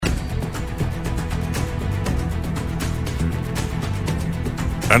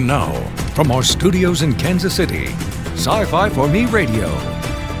And now, from our studios in Kansas City, Sci-Fi for Me Radio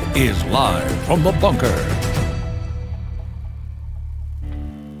is live from the bunker.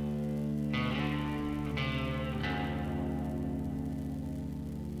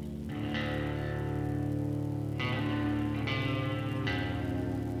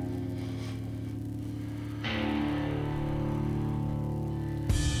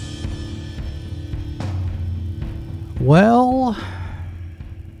 Well,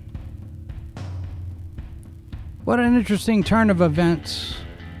 what an interesting turn of events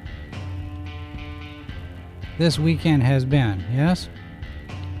this weekend has been, yes?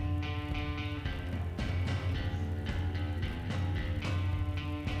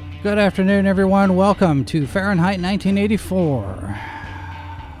 Good afternoon, everyone. Welcome to Fahrenheit 1984.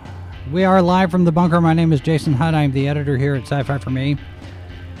 We are live from the bunker. My name is Jason Hutt. I'm the editor here at Sci-Fi for Me.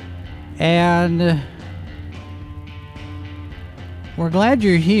 And we're glad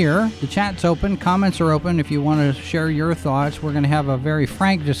you're here. The chat's open. Comments are open if you want to share your thoughts. We're going to have a very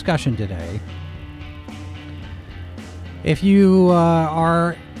frank discussion today. If you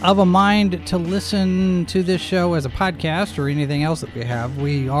are of a mind to listen to this show as a podcast or anything else that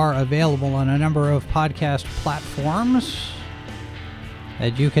we are available on a number of podcast platforms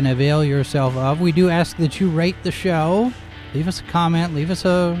that you can avail yourself of. We do ask that you rate the show. Leave us a comment. Leave us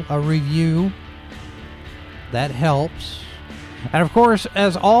a review. That helps. And of course,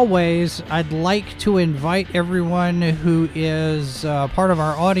 as always, I'd like to invite everyone who is part of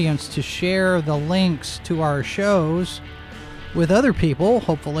our audience to share the links to our shows with other people.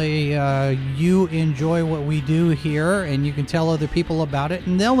 Hopefully, you enjoy what we do here, and you can tell other people about it,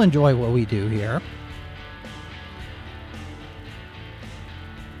 and they'll enjoy what we do here.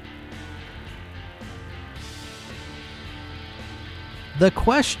 The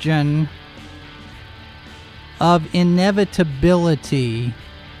question of inevitability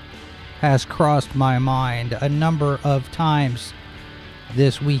has crossed my mind a number of times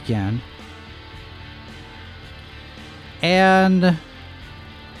this weekend. And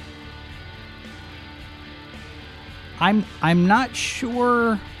I'm not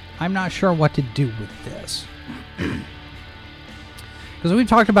sure what to do with this. Because we've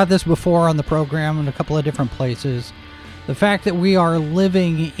talked about this before on the program in a couple of different places. The fact that we are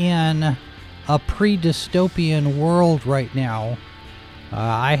living in a pre-dystopian world right now.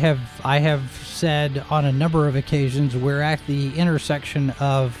 I have said on a number of occasions we're at the intersection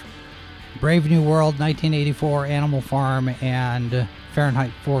of Brave New World, 1984, Animal Farm, and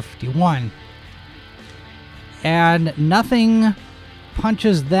Fahrenheit 451. And nothing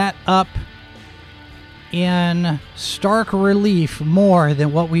punches that up in stark relief more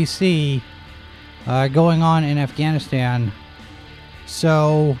than what we see going on in Afghanistan.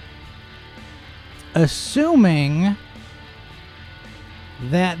 So, assuming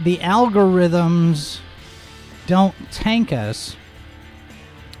that the algorithms don't tank us,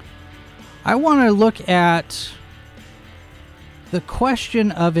 I want to look at the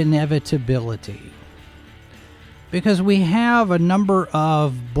question of inevitability. Because we have a number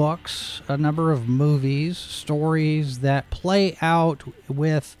of books, a number of movies, stories that play out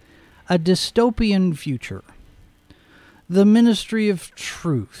with a dystopian future. The Ministry of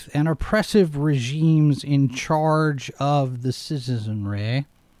Truth and oppressive regimes in charge of the citizenry,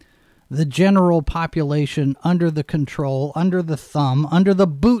 the general population under the control, under the thumb, under the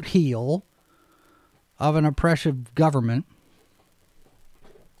boot heel of an oppressive government.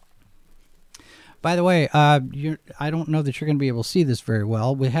 By the way, I don't know that you're going to be able to see this very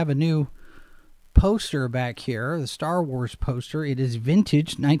well. We have a new poster back here, the Star Wars poster. It is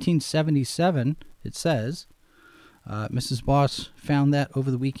vintage, 1977, it says. Mrs. Boss found that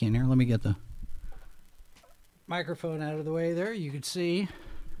over the weekend. Here, let me get the microphone out of the way there. You can see.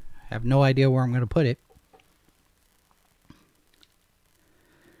 I have no idea where I'm going to put it.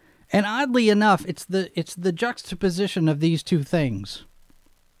 And oddly enough, it's the juxtaposition of these two things.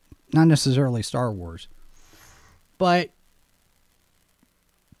 Not necessarily Star Wars. But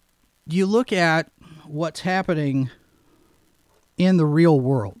you look at what's happening in the real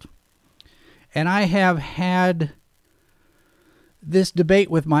world. And I have had this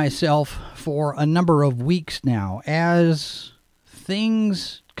debate with myself for a number of weeks now. As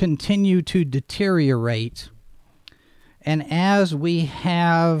things continue to deteriorate, and as we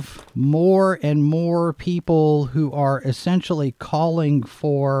have more and more people who are essentially calling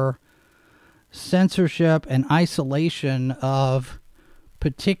for censorship and isolation of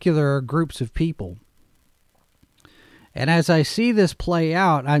particular groups of people, and as I see this play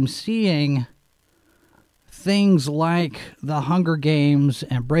out, I'm seeing things like The Hunger Games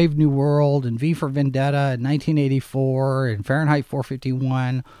and Brave New World and V for Vendetta and 1984 and Fahrenheit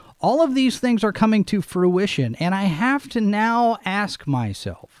 451, all of these things are coming to fruition. And I have to now ask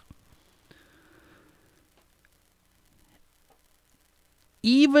myself,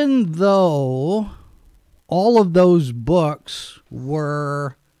 even though all of those books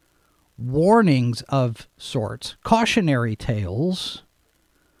were warnings of sorts, cautionary tales,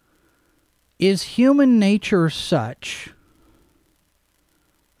 is human nature such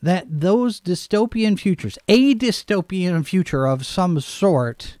that those dystopian futures, a dystopian future of some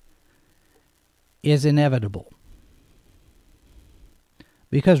sort, is inevitable?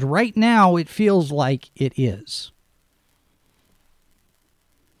 Because right now it feels like it is.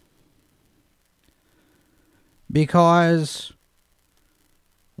 Because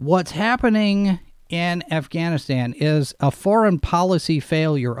what's happening in Afghanistan is a foreign policy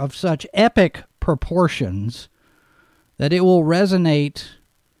failure of such epic proportions that it will resonate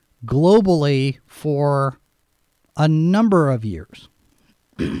globally for a number of years.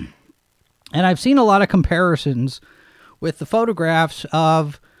 And I've seen a lot of comparisons with the photographs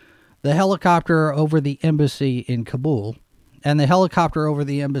of the helicopter over the embassy in Kabul and the helicopter over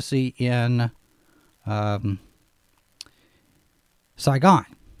the embassy in Saigon.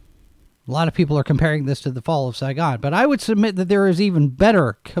 A lot of people are comparing this to the fall of Saigon, but I would submit that there is even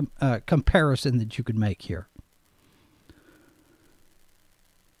better comparison that you could make here.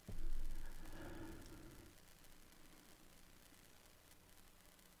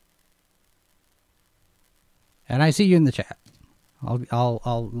 And I see you in the chat.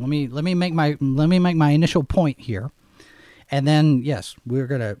 Let me make my initial point here, and then yes, we're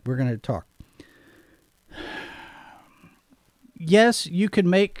gonna talk. Yes, you can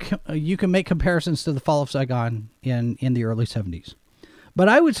make comparisons to the fall of Saigon in the early 70s. But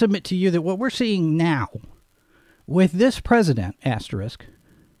I would submit to you that what we're seeing now with this president, asterisk,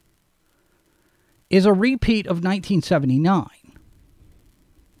 is a repeat of 1979.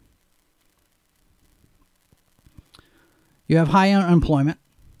 You have high unemployment,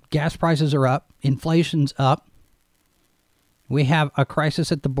 gas prices are up, inflation's up. We have a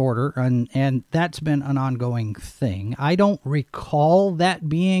crisis at the border, and that's been an ongoing thing. I don't recall that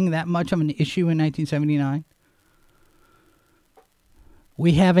being that much of an issue in 1979.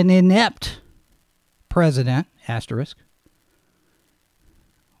 We have an inept president, asterisk.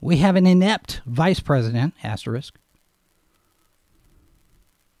 We have an inept vice president, asterisk.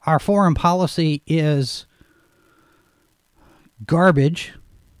 Our foreign policy is garbage.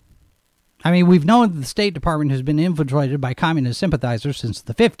 I mean, we've known that the State Department has been infiltrated by communist sympathizers since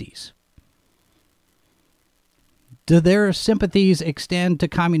the 50s. Do their sympathies extend to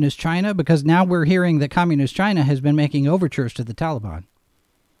communist China? Because now we're hearing that communist China has been making overtures to the Taliban.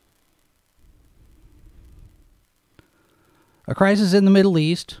 A crisis in the Middle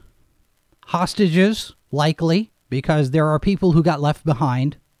East. Hostages, likely, because there are people who got left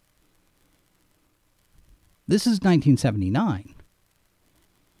behind. This is 1979.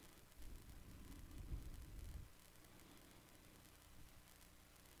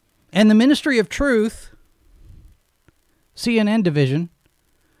 And the Ministry of Truth, CNN division,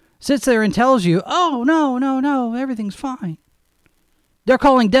 sits there and tells you, oh, no, everything's fine. They're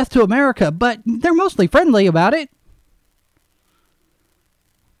calling death to America, but they're mostly friendly about it.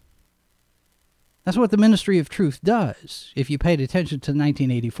 That's what the Ministry of Truth does. If you paid attention to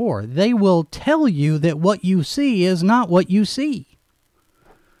 1984, they will tell you that what you see is not what you see.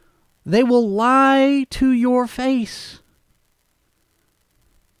 They will lie to your face.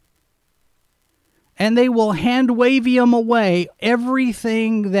 And they will hand-wavium away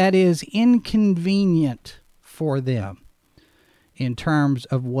everything that is inconvenient for them in terms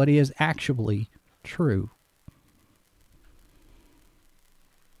of what is actually true.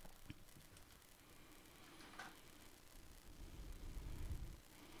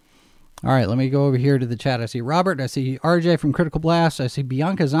 All right, let me go over here to the chat. I see Robert. I see RJ from Critical Blast. I see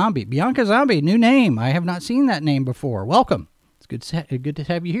Bianca Zombie. Bianca Zombie, new name. I have not seen that name before. Welcome. It's good to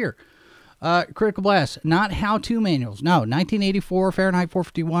have you here. Critical Blast, not how-to manuals. No, 1984, Fahrenheit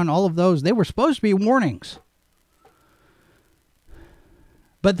 451, all of those, they were supposed to be warnings.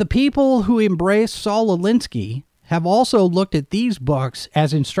 But the people who embraced Saul Alinsky have also looked at these books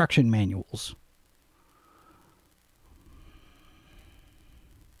as instruction manuals.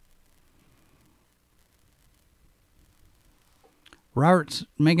 Robert's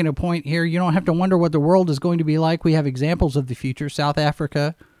making a point here. You don't have to wonder what the world is going to be like. We have examples of the future. South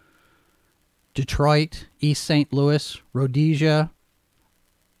Africa, Detroit, East St. Louis, Rhodesia.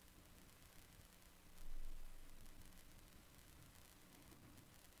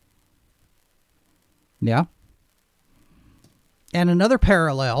 Yeah. And another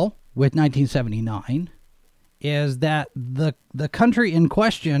parallel with 1979 is that the country in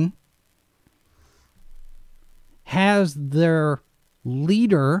question has their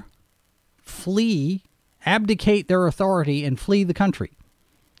leader abdicate their authority and flee the country.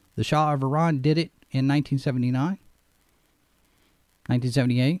 The Shah of Iran did it in 1979,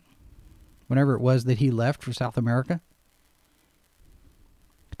 1978, whenever it was that he left for South America.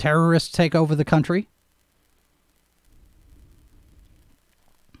 Terrorists take over the country.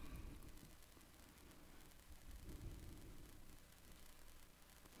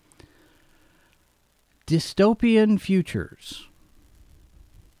 Dystopian futures.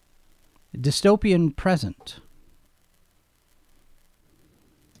 Dystopian present.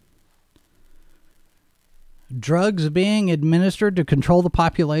 Drugs being administered to control the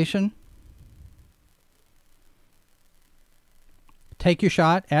population. Take your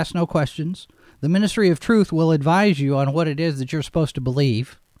shot. Ask no questions. The Ministry of Truth will advise you on what it is that you're supposed to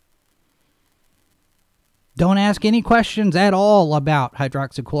believe. Don't ask any questions at all about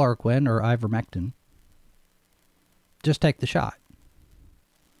hydroxychloroquine or ivermectin. Just take the shot.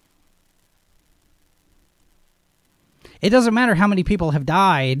 It doesn't matter how many people have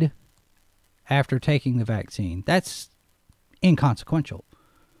died after taking the vaccine. That's inconsequential.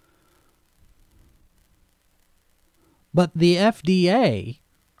 But the FDA,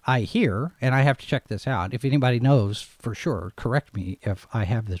 I hear, and I have to check this out. If anybody knows for sure, correct me if I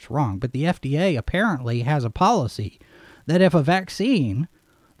have this wrong. But the FDA apparently has a policy that if a vaccine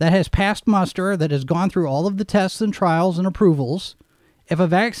that has passed muster, that has gone through all of the tests and trials and approvals, if a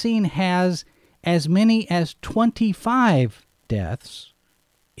vaccine has as many as 25 deaths,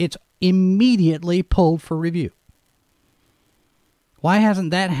 it's immediately pulled for review. Why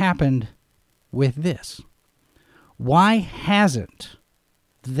hasn't that happened with this? Why hasn't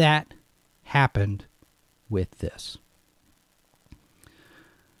that happened with this?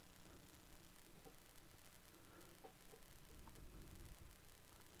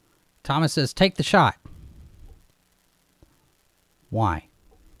 Thomas says, take the shot. Why?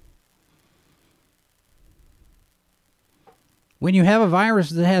 When you have a virus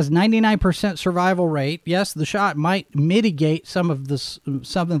that has 99% survival rate, yes, the shot might mitigate some of the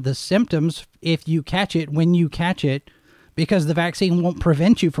symptoms if you catch it when you catch it, because the vaccine won't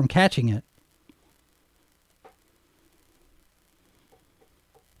prevent you from catching it.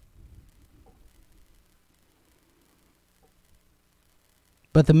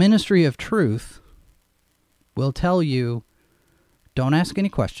 But the Ministry of Truth will tell you, don't ask any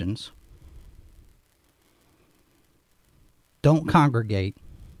questions. Don't congregate.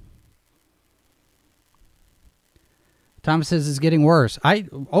 Thomas says it's getting worse.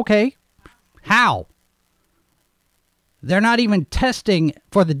 Okay. How? They're not even testing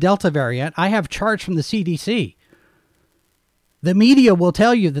for the Delta variant. I have charts from the CDC. The media will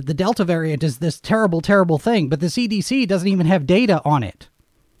tell you that the Delta variant is this terrible, terrible thing, but the CDC doesn't even have data on it.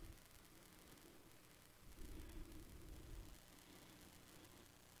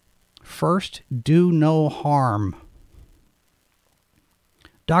 First, do no harm.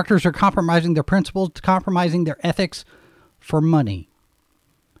 Doctors are compromising their principles, compromising their ethics for money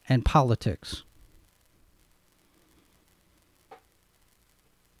and politics.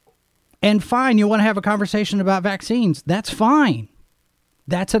 And fine, you want to have a conversation about vaccines. That's fine.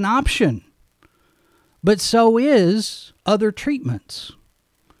 That's an option. But so is other treatments.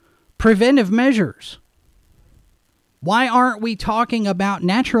 Preventive measures. Why aren't we talking about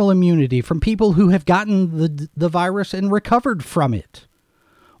natural immunity from people who have gotten the virus and recovered from it?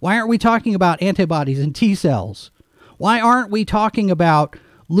 Why aren't we talking about antibodies and T cells? Why aren't we talking about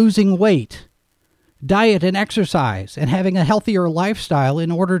losing weight, diet and exercise, and having a healthier lifestyle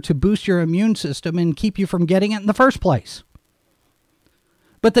in order to boost your immune system and keep you from getting it in the first place?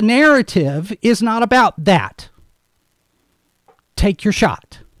 But the narrative is not about that. Take your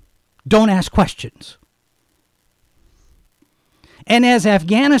shot. Don't ask questions. And as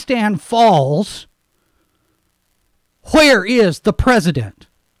Afghanistan falls, where is the president?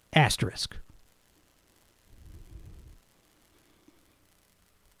 Asterisk.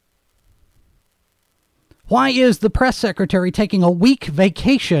 Why is the press secretary taking a week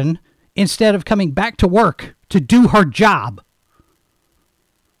vacation instead of coming back to work to do her job?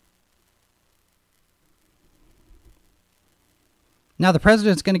 Now, the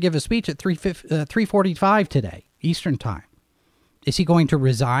president's going to give a speech at 3:45 today, Eastern Time. Is he going to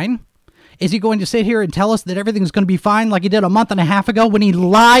resign? Is he going to sit here and tell us that everything's going to be fine like he did a month and a half ago when he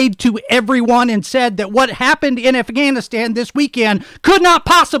lied to everyone and said that what happened in Afghanistan this weekend could not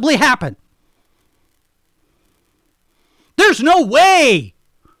possibly happen? There's no way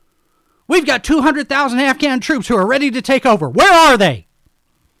We've got 200,000 Afghan troops who are ready to take over. Where are they?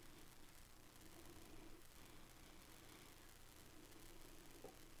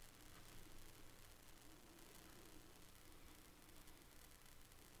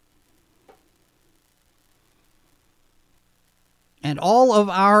 And all of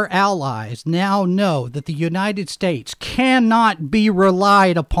our allies now know that the United States cannot be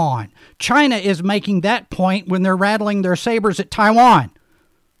relied upon. China is making that point when they're rattling their sabers at Taiwan.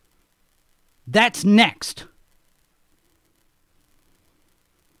 That's next.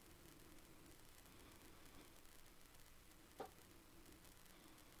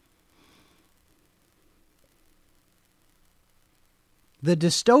 The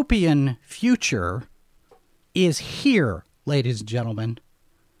dystopian future is here, ladies and gentlemen.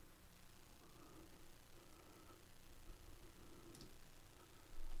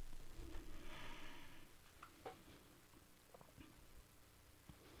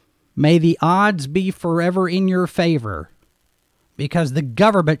 May the odds be forever in your favor, because the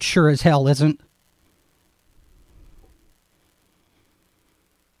government sure as hell isn't.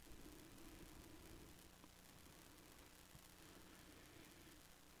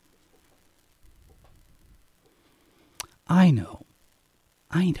 I know.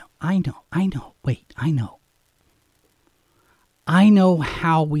 Wait, I know. I know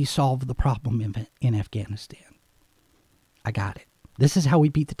how we solve the problem in Afghanistan. I got it. This is how we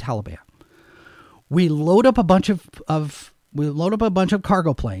beat the Taliban. We load up a bunch of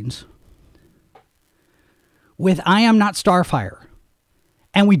cargo planes with I Am Not Starfire,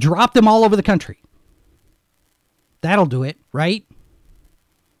 and we drop them all over the country. That'll do it, right?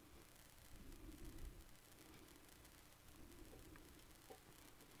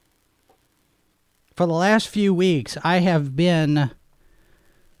 For the last few weeks, I have been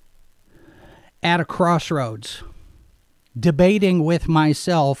at a crossroads, debating with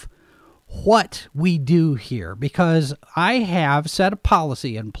myself what we do here, because I have set a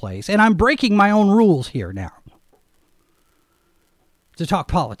policy in place, and I'm breaking my own rules here now to talk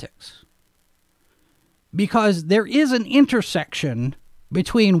politics, because there is an intersection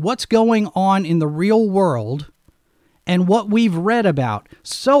between what's going on in the real world and what we've read about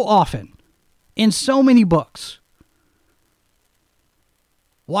so often in so many books.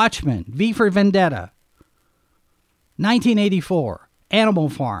 Watchmen, V for Vendetta, 1984, Animal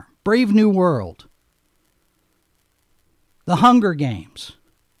Farm, Brave New World, The Hunger Games.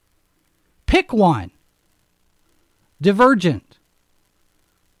 Pick one. Divergent.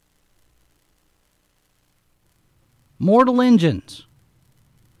 Mortal Engines.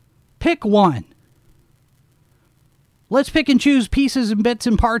 Pick one. Let's pick and choose pieces and bits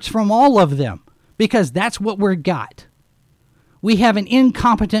and parts from all of them, because that's what we've got. We have an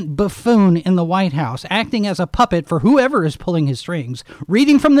incompetent buffoon in the White House acting as a puppet for whoever is pulling his strings,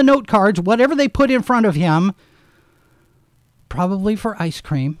 reading from the note cards, whatever they put in front of him, probably for ice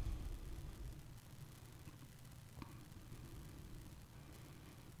cream.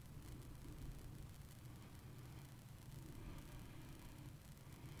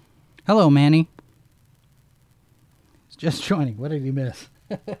 Hello, Manny. He's just joining. What did he miss?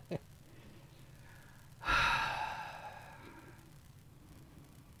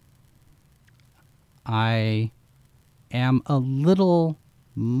 I am a little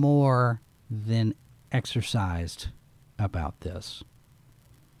more than exercised about this.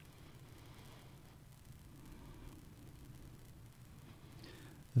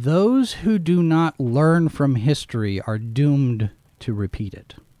 Those who do not learn from history are doomed to repeat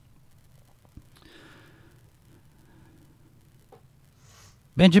it.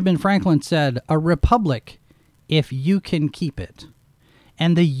 Benjamin Franklin said, "A republic, if you can keep it."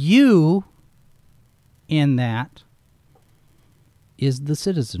 And the "you" in that is the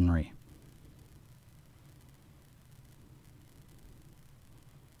citizenry.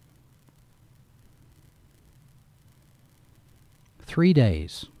 Three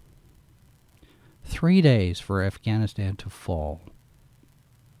days. 3 days for Afghanistan to fall.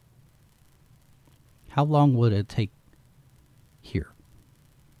 How long would it take here?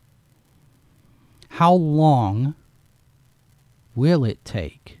 How long will it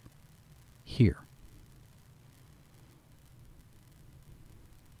take here?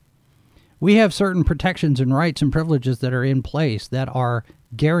 We have certain protections and rights and privileges that are in place that are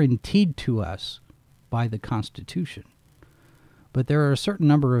guaranteed to us by the Constitution. But there are a certain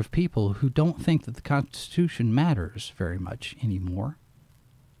number of people who don't think that the Constitution matters very much anymore.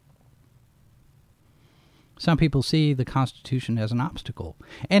 Some people see the Constitution as an obstacle,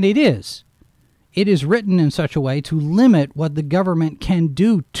 and it is. It is written in such a way to limit what the government can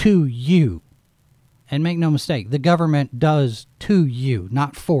do to you. And make no mistake, the government does to you,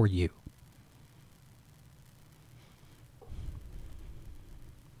 not for you.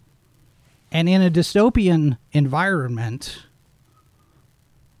 And in a dystopian environment,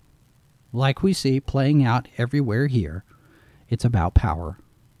 like we see playing out everywhere here, it's about power.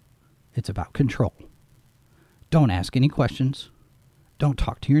 It's about control. Don't ask any questions. Don't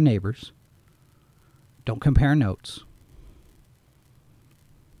talk to your neighbors. Don't compare notes.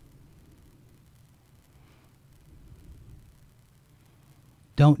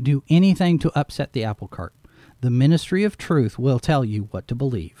 Don't do anything to upset the apple cart. The Ministry of Truth will tell you what to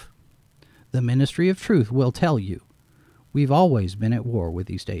believe. The Ministry of Truth will tell you we've always been at war with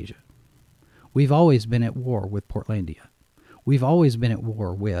East Asia. We've always been at war with Portlandia. We've always been at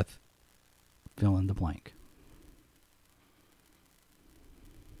war with fill in the blank.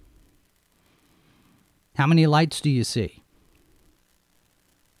 How many lights do you see?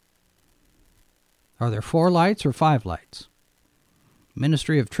 Are there 4 lights or 5 lights?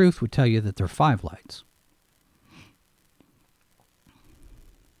 Ministry of Truth would tell you that there are 5 lights.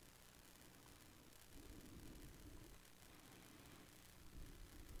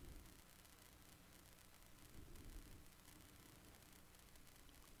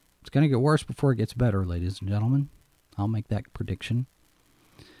 It's going to get worse before it gets better, ladies and gentlemen. I'll make that prediction.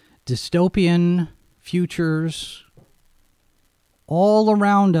 Dystopian futures all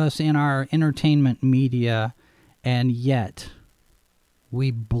around us in our entertainment media, and yet we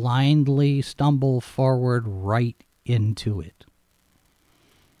blindly stumble forward right into it.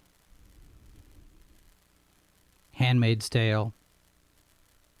 Handmaid's Tale.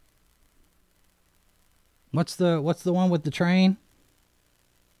 What's the one with the train?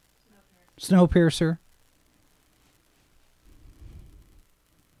 Snowpiercer.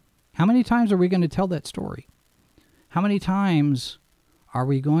 How many times are we going to tell that story? How many times are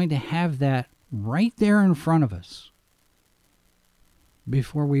we going to have that right there in front of us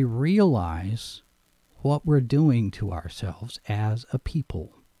before we realize what we're doing to ourselves as a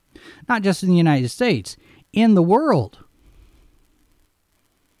people? Not just in the United States, in the world.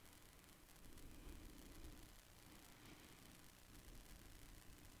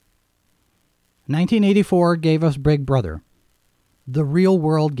 "1984 gave us Big Brother. The real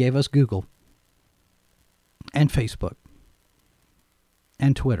world gave us Google and Facebook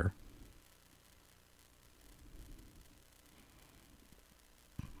and Twitter.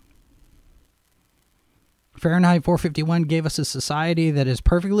 Fahrenheit 451 gave us a society that is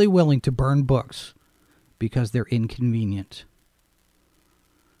perfectly willing to burn books because they're inconvenient.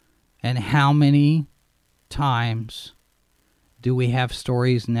 And how many times do we have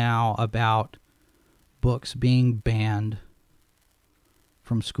stories now about books being banned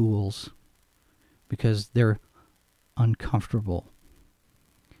from schools because they're uncomfortable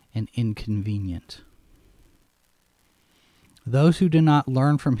and inconvenient? Those who do not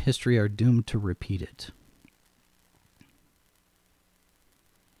learn from history are doomed to repeat it.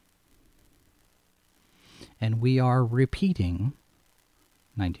 And we are repeating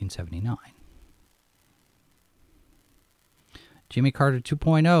 1979. Jimmy Carter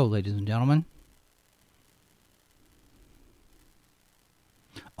 2.0, ladies and gentlemen.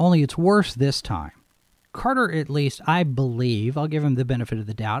 Only it's worse this time. Carter, at least, I believe, I'll give him the benefit of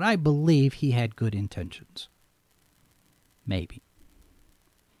the doubt, I believe he had good intentions. Maybe.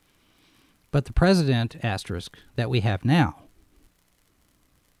 But the president, asterisk, that we have now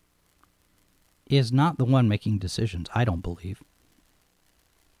is not the one making decisions, I don't believe.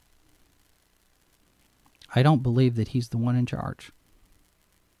 I don't believe that he's the one in charge.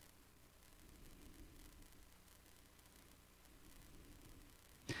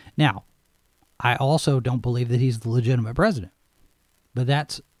 Now, I also don't believe that he's the legitimate president. But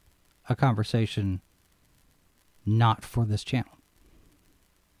that's a conversation not for this channel.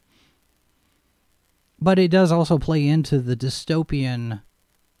 But it does also play into the dystopian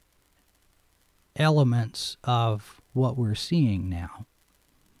elements of what we're seeing now.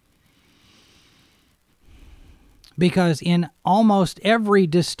 Because in almost every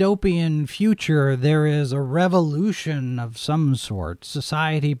dystopian future, there is a revolution of some sort.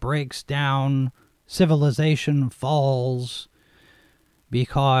 Society breaks down, civilization falls,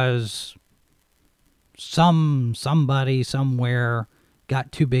 because somebody somewhere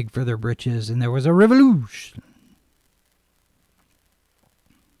got too big for their britches and there was a revolution.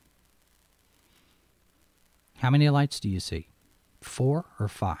 How many lights do you see? 4 or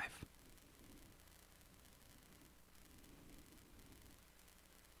 5?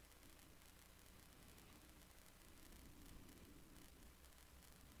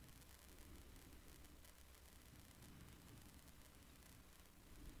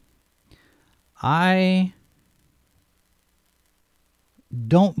 I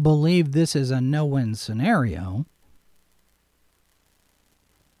don't believe this is a no-win scenario.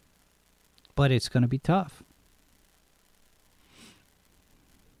 But it's going to be tough.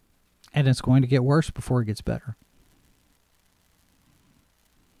 And it's going to get worse before it gets better.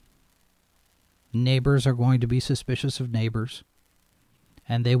 Neighbors are going to be suspicious of neighbors,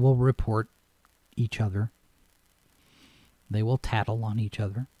 and they will report each other. They will tattle on each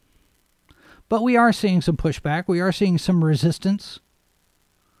other. But we are seeing some pushback. We are seeing some resistance.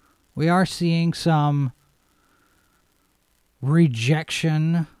 We are seeing some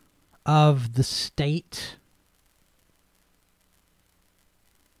rejection of the state.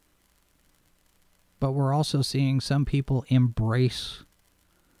 But we're also seeing some people embrace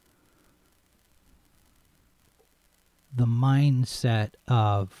the mindset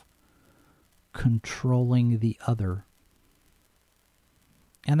of controlling the other.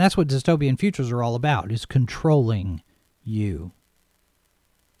 And that's what dystopian futures are all about, is controlling you.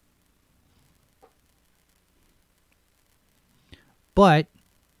 But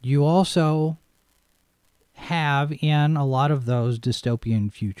you also have in a lot of those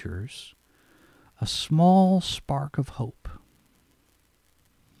dystopian futures a small spark of hope.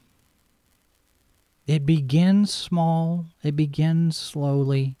 It begins small, it begins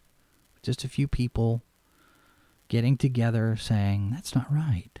slowly, just a few people getting together saying, that's not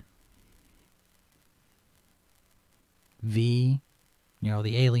right. V,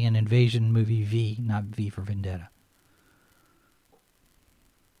 the alien invasion movie V, not V for Vendetta.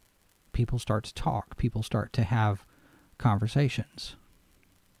 People start to talk. People start to have conversations.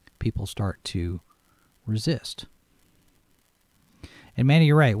 People start to resist. And Manny,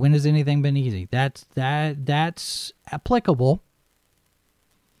 you're right. When has anything been easy? That's applicable.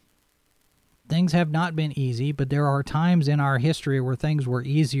 Things have not been easy, but there are times in our history where things were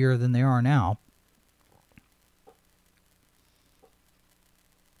easier than they are now.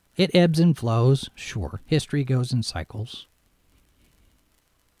 It ebbs and flows, sure. History goes in cycles.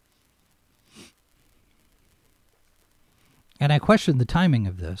 And I question the timing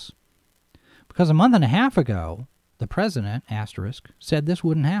of this, because a month and a half ago, the president, asterisk, said this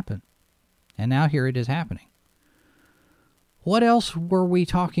wouldn't happen. And now here it is happening. What else were we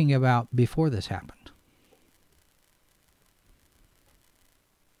talking about before this happened?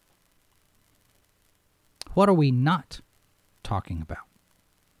 What are we not talking about?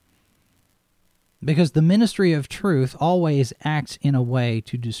 Because the ministry of truth always acts in a way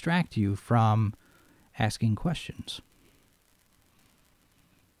to distract you from asking questions.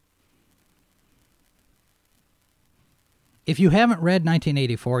 If you haven't read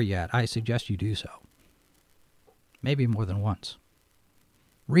 1984 yet, I suggest you do so. Maybe more than once.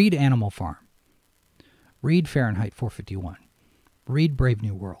 Read Animal Farm. Read Fahrenheit 451. Read Brave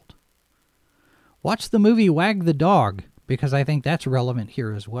New World. Watch the movie Wag the Dog, because I think that's relevant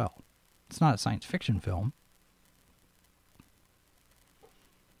here as well. It's not a science fiction film,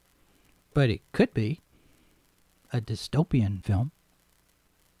 but it could be a dystopian film.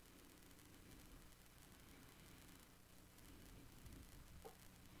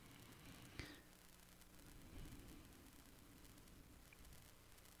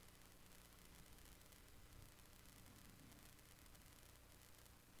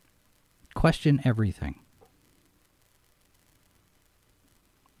 Question everything.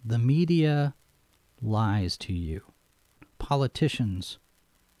 The media lies to you. Politicians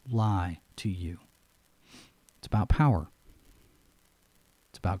lie to you. It's about power.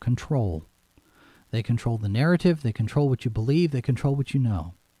 It's about control. They control the narrative. They control what you believe. They control what you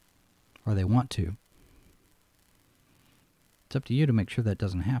know. Or they want to. It's up to you to make sure that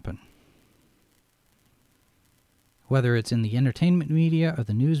doesn't happen. Whether it's in the entertainment media or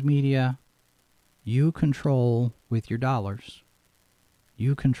the news media, you control with your dollars.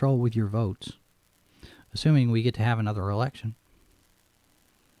 You control with your votes. Assuming we get to have another election.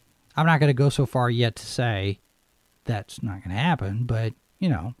 I'm not going to go so far yet to say that's not going to happen, but,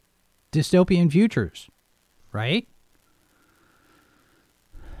 dystopian futures, right?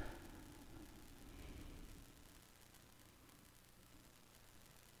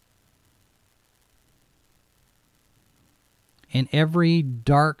 In every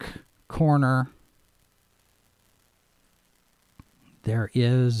dark corner, there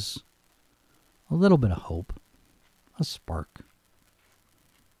is a little bit of hope, a spark.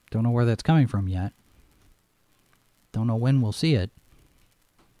 Don't know where that's coming from yet. Don't know when we'll see it.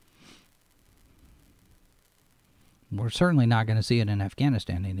 We're certainly not going to see it in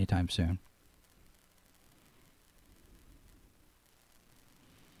Afghanistan anytime soon.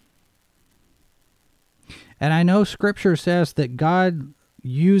 And I know Scripture says that God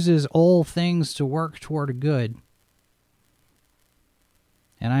uses all things to work toward good.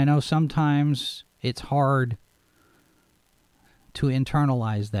 And I know sometimes it's hard to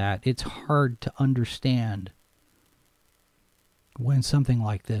internalize that. It's hard to understand when something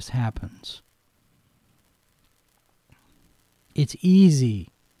like this happens. It's easy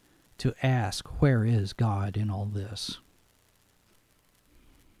to ask, where is God in all this?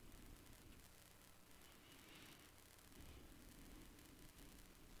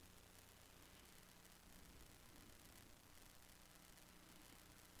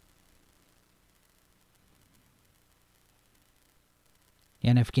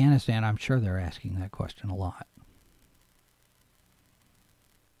 In Afghanistan, I'm sure they're asking that question a lot.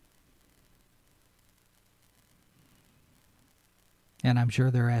 And I'm sure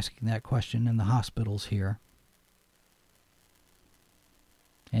they're asking that question in the hospitals here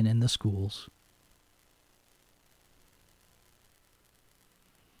and in the schools.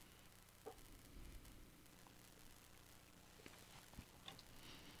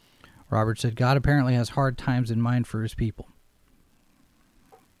 Robert said, God apparently has hard times in mind for his people.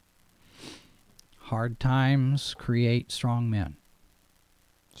 Hard times create strong men.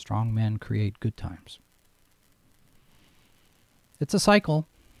 Strong men create good times. It's a cycle.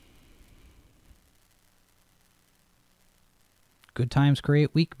 Good times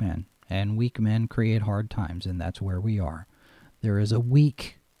create weak men, and weak men create hard times, and that's where we are. There is a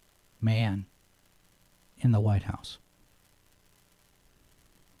weak man in the White House.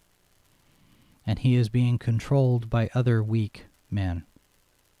 And he is being controlled by other weak men.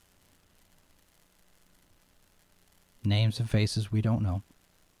 Names and faces we don't know.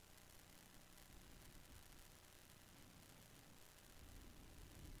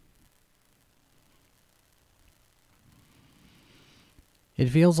 It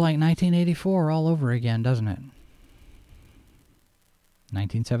feels like 1984 all over again, doesn't it?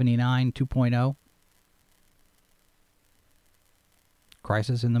 1979 2.0.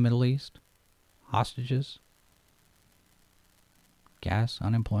 Crisis in the Middle East. Hostages. Gas,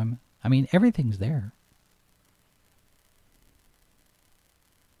 unemployment. I mean, everything's there.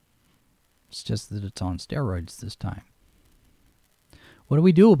 It's just that it's on steroids this time. What do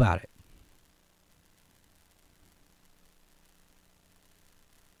we do about it?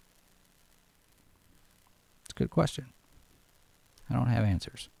 It's a good question. I don't have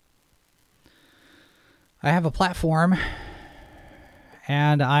answers. I have a platform,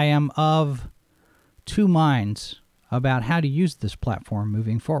 and I am of two minds about how to use this platform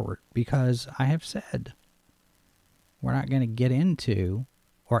moving forward, because I have said we're not going to get into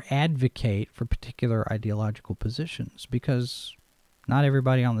or advocate for particular ideological positions, because not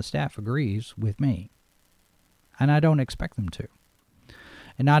everybody on the staff agrees with me, and I don't expect them to.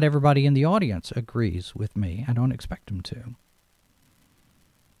 And not everybody in the audience agrees with me. I don't expect them to.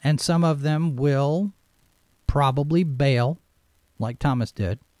 And some of them will probably bail, like Thomas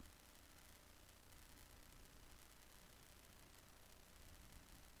did.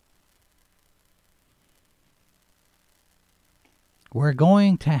 We're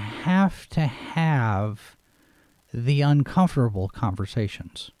going to have the uncomfortable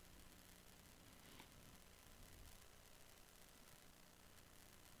conversations.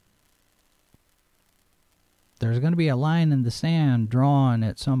 There's going to be a line in the sand drawn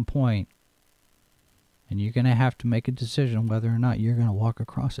at some point, and you're going to have to make a decision whether or not you're going to walk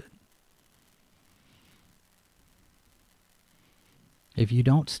across it. If you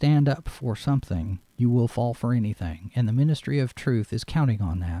don't stand up for something, you will fall for anything, and the Ministry of Truth is counting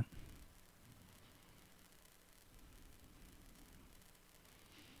on that.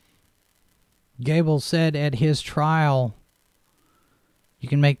 Gable said at his trial, you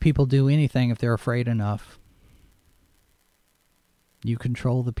can make people do anything if they're afraid enough. You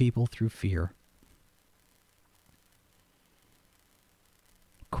control the people through fear.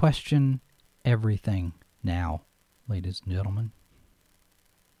 Question everything now, ladies and gentlemen.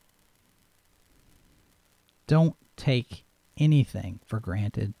 Don't take anything for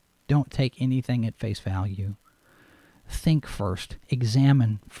granted. Don't take anything at face value. Think first.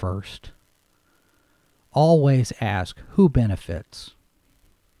 Examine first. Always ask, who benefits?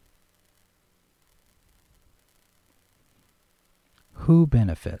 Who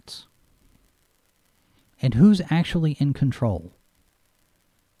benefits? And who's actually in control?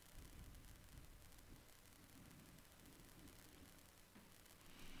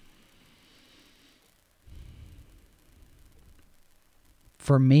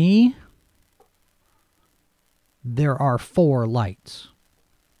 For me, there are 4 lights.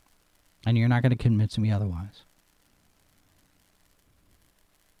 And you're not going to convince me otherwise.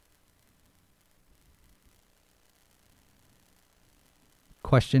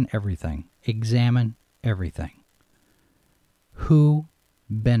 Question everything. Examine everything. Who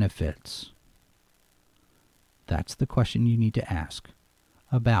benefits? That's the question you need to ask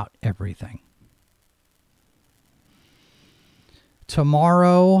about everything.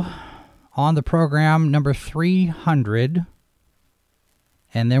 Tomorrow on the program, number 300,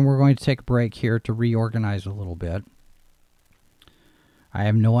 and then we're going to take a break here to reorganize a little bit. I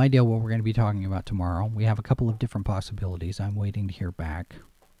have no idea what we're going to be talking about tomorrow. We have a couple of different possibilities. I'm waiting to hear back.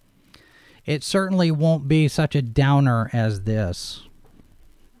 It certainly won't be such a downer as this.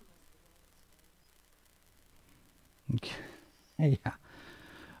 Yeah.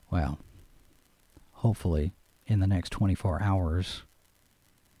 Well, hopefully in the next 24 hours,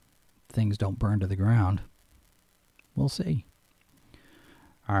 things don't burn to the ground. We'll see.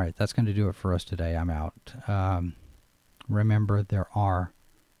 All right, that's going to do it for us today. I'm out. Remember, there are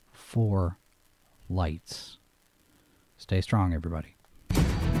 4 lights. Stay strong, everybody.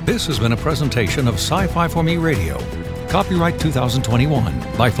 This has been a presentation of Sci-Fi for Me Radio. Copyright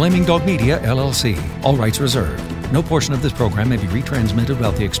 2021 by Flaming Dog Media, LLC. All rights reserved. No portion of this program may be retransmitted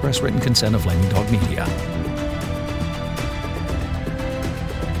without the express written consent of Flaming Dog Media.